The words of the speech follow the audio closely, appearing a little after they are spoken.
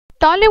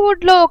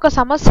టాలీవుడ్ లో ఒక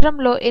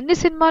సంవత్సరంలో ఎన్ని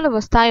సినిమాలు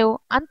వస్తాయో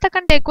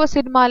అంతకంటే ఎక్కువ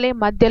సినిమాలే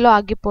మధ్యలో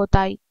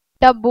ఆగిపోతాయి.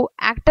 డబ్బు,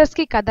 యాక్టర్స్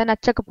కి కథ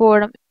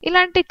నచ్చకపోవడం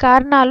ఇలాంటి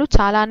కారణాలు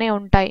చాలానే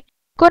ఉంటాయి.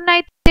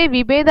 కొన్నైతే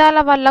విభేదాల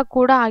వల్ల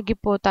కూడా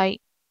ఆగిపోతాయి.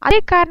 అదే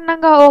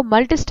కారణంగా ఓ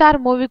మల్టీస్టార్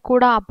మూవీ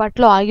కూడా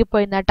అప్పట్లో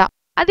ఆగిపోయిందట.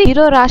 అది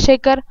హీరో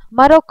రాజశేఖర్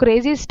మరో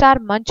క్రేజీ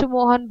స్టార్ మంచు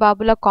మోహన్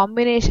బాబుల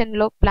కాంబినేషన్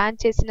లో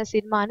ప్లాన్ చేసిన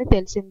సినిమా అని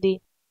తెలిసింది.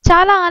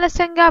 చాలా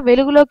ఆలస్యంగా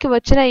వెలుగులోకి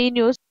వచ్చిన ఈ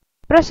న్యూస్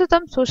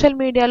ప్రస్తుతం సోషల్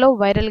మీడియాలో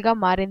వైరల్ గా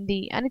మారింది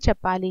అని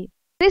చెప్పాలి.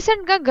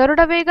 రీసెంట్ గా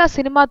గరుడవేగ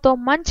సినిమాతో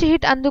మంచి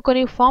హిట్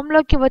అందుకొని ఫామ్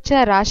లోకి వచ్చిన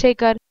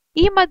రాజశేఖర్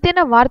ఈ మధ్యన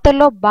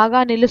వార్తల్లో బాగా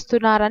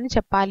నిలుస్తున్నారని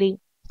చెప్పాలి.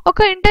 ఒక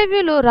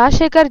ఇంటర్వ్యూలో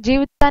రాజశేఖర్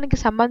జీవితానికి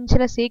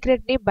సంబంధించిన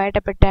సీక్రెట్ ని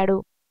బయటపెట్టాడు.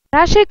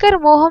 రాజశేఖర్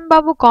మోహన్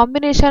బాబు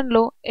కాంబినేషన్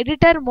లో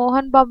ఎడిటర్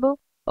మోహన్ బాబు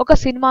ఒక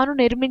సినిమాను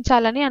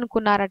నిర్మించాలని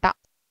అనుకున్నారట.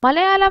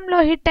 మలయాళంలో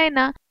హిట్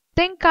అయిన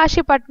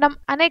తెంకాశిపట్నం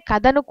అనే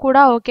కథను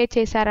కూడా ఓకే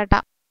చేశారట.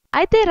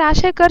 అయితే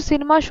రాజశేఖర్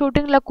సినిమా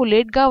షూటింగ్లకు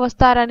లేట్ గా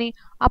వస్తారని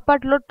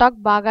అప్పట్లో టాక్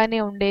బాగానే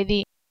ఉండేది.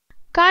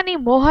 కానీ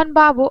మోహన్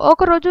బాబు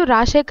ఒకరోజు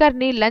రాజశేఖర్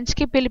ని లంచ్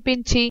కి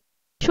పిలిపించి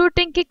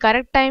షూటింగ్ కి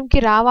కరెక్ట్ టైం కి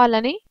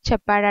రావాలని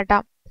చెప్పాడట.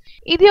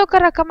 ఇది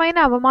ఒక రకమైన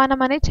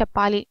అవమానమనే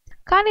చెప్పాలి.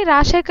 కానీ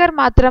రాజశేఖర్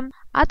మాత్రం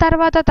ఆ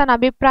తర్వాత తన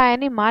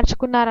అభిప్రాయాన్ని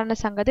మార్చుకున్నారన్న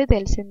సంగతి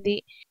తెలిసింది.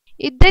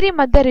 ఇద్దరి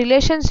మధ్య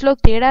రిలేషన్స్ లో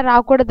తేడా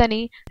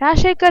రాకూడదని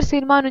రాజశేఖర్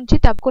సినిమా నుంచి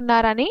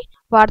తప్పుకున్నారని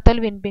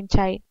వార్తలు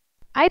వినిపించాయి.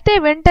 అయితే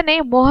వెంటనే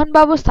మోహన్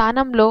బాబు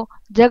స్థానంలో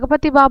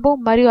జగపతి బాబు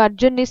మరియు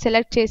అర్జున్ ని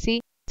సెలెక్ట్ చేసి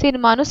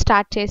సినిమాను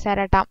స్టార్ట్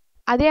చేశారట.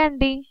 అదే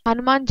అండి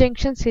హనుమాన్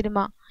జంక్షన్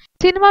సినిమా.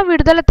 సినిమా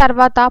విడుదల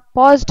తర్వాత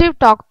పాజిటివ్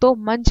టాక్ తో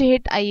మంచి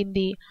హిట్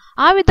అయ్యింది.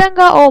 ఆ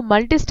విధంగా ఓ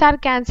మల్టీ స్టార్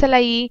క్యాన్సిల్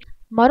అయ్యి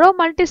మరో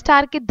మల్టీ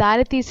స్టార్ కి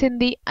దారి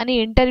తీసింది అని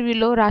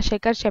ఇంటర్వ్యూలో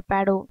రాజశేఖర్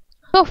చెప్పాడు.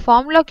 సో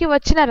ఫామ్ లోకి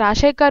వచ్చిన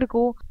రాజశేఖర్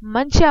కు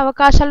మంచి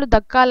అవకాశాలు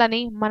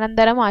దక్కాలని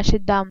మనందరం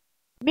ఆశిద్దాం.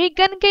 మీకు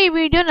గనుక ఈ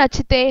వీడియో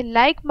నచ్చితే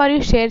లైక్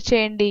మరియు షేర్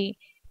చేయండి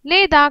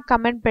లేదా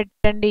కమెంట్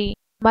పెట్టండి.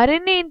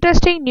 మరిన్ని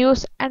ఇంట్రెస్టింగ్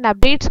న్యూస్ అండ్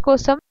అప్డేట్స్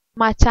కోసం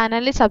మా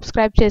ఛానల్ ని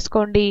సబ్స్క్రైబ్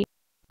చేసుకోండి.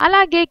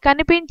 అలాగే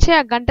కనిపించే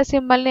ఆ గంట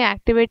సింబల్ ని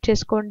యాక్టివేట్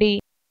చేసుకోండి.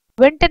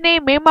 వెంటనే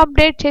మేము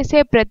అప్డేట్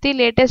చేసే ప్రతి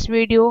లేటెస్ట్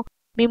వీడియో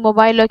మీ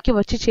మొబైల్లోకి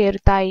వచ్చి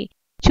చేరుతాయి.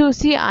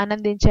 చూసి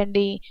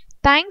ఆనందించండి.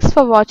 Thanks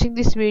for watching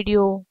this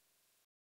video.